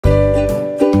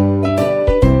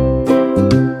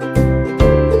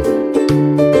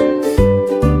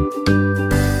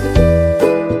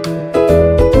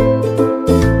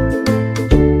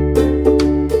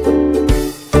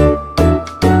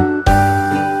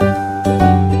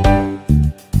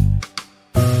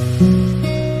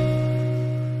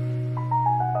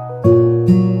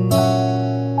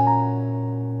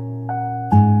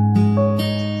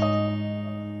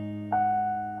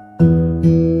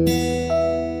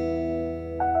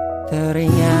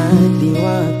Teringat di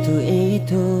waktu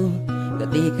itu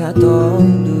ketika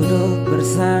tong duduk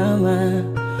bersama,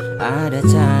 ada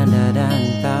canda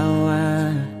dan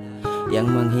tawa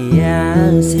yang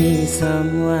menghiasi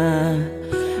semua.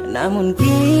 Namun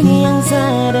kini yang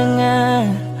saya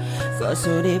dengar, kau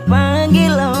sudah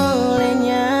dipanggil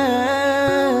olehnya.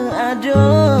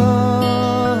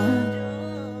 Aduh,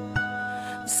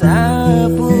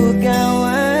 sapu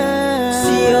kawan,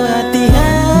 sio hati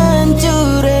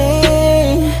hancure,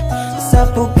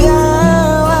 sapu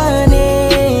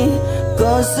kawane,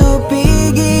 kau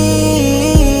supigi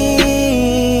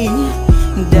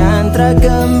dan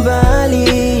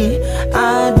terkembali.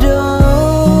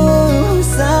 Aduh,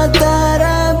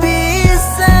 satara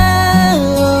bisa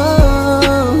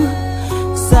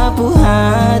sapu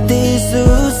hati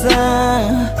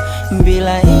susah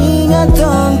bila ingat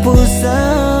tongpu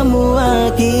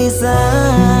semua kisah.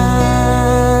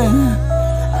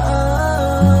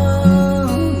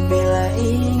 Bila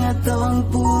ingat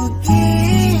tongpu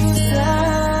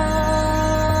kisah.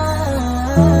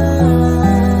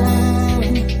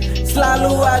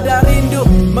 Selalu ada rindu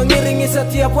mengiringi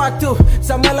setiap waktu,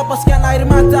 sama lepaskan air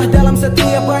mata dalam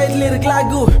setiap bait lirik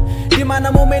lagu. Di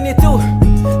mana momen itu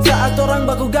saat orang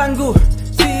baku ganggu.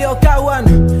 Sio kawan,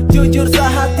 jujur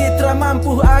sehati tak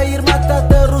mampu, air mata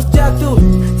terus jatuh.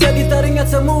 Jadi teringat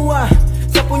semua,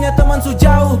 saya punya teman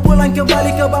sejauh, pulang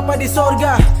kembali ke Bapa di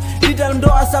sorga. Di dalam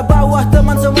doa saya bawah,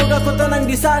 teman semoga kau tenang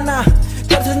di sana.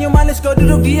 Tersenyum manis kau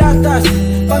duduk di atas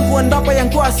pangkuan Bapa yang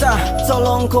kuasa.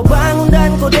 Tolong kau bangun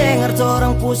dan kau dengar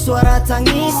torangku suara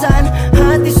tangisan.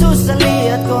 Hati susah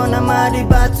lihat kau nama di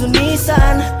batu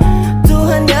nisan.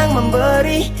 Tuhan yang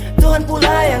memberi, Tuhan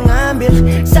pula yang ambil.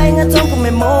 Saya ingat tongku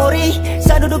memori,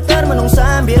 saya duduk termenung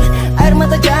sambil air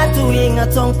mata jatuh,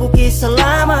 ingat tongku kisah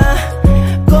lama.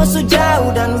 Kau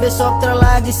sejauh dan besok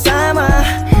terlagi sama.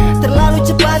 Terlalu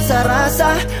cepat saya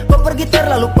rasa, kau pergi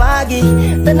terlalu pagi.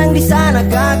 Tenang di sana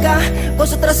kakak, kau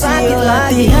sudah sakit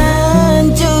lagi.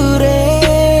 Hancure,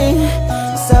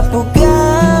 sapu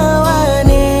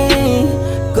kawane,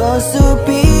 kau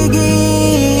supigi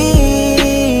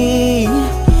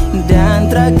dan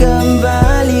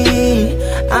terkembali.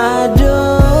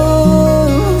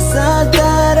 Aduh,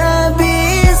 satara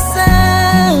bisa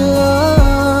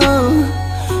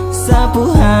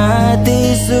sapu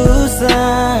hati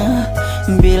susah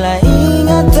bila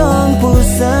ingat tongpu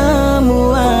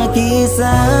semua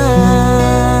kisah.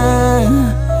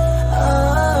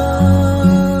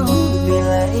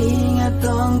 Bila ingat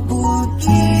tongpu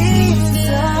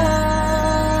kisah.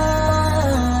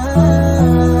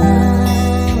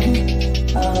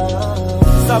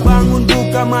 Saya bangun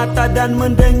buka mata dan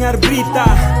mendengar berita,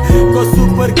 kau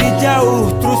pergi jauh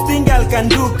terus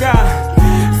tinggalkan duka.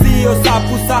 Sio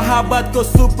sapu sahabat, kau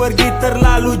pergi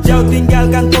terlalu jauh,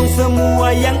 tinggalkan tong semua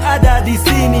yang ada di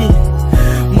sini.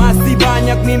 Masih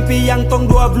banyak mimpi yang tong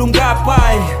dua belum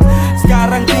gapai.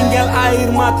 Sekarang tinggal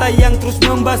air mata yang terus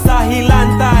membasahi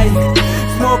lantai.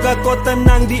 Semoga kau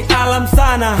tenang di alam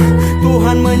sana,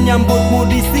 Tuhan menyambutmu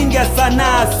di singgah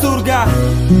sana surga.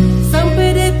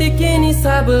 Sampai detik ini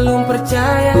saya belum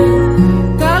percaya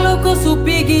kalau kau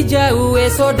supigi jauh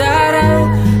saudara.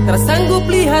 Tersanggup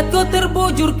lihat kau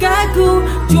terbujur kaku,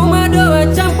 cuma doa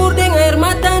campur dengan air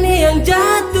mata nih yang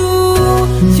jatuh.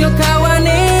 Sio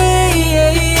kawane,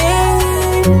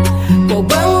 kau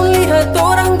bangun lihat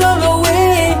orang dolo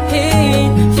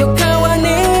Sio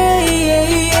kawane,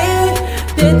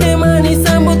 tete manis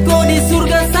sambut kau di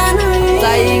surga sana.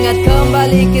 Saya ingat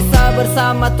kembali kisah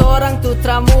bersama torang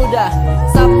tutra muda.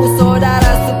 Sapu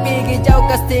saudara supigi jauh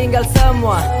kas tinggal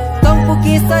semua. Tongpu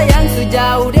kisah yang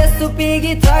sejauh dia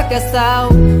supigi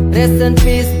trakasau. Rest in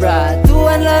peace bra,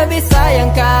 Tuhan lebih sayang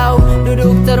kau.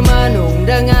 Duduk termenung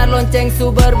dengar lonceng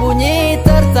su berbunyi,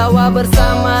 tertawa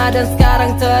bersama dan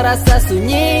sekarang terasa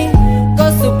sunyi. Kau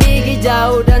supigi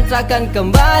jauh dan takkan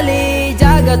kembali,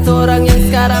 jaga torang yang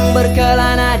sekarang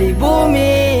berkelana di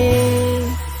bumi.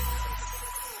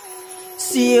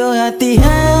 Sio hati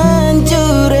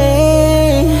hancure,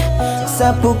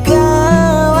 sapu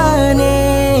kawane,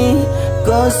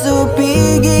 kau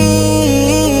supigi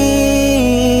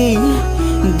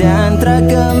dan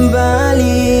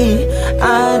terkembali.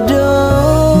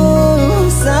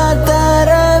 Aduh,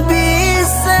 satara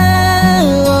bisa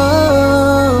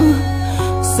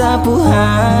sapu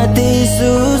hati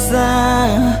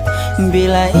susah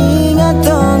bila ingat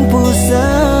tongpu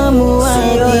semua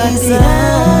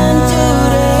kisah.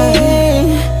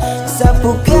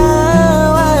 Sapu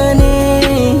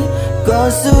kawane, kau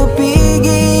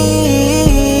supigi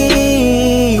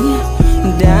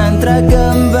dan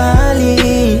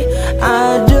terkembali.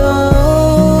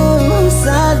 Aduh,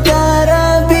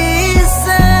 satara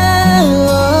bisa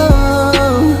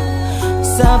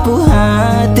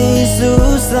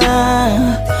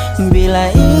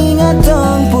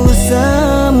tong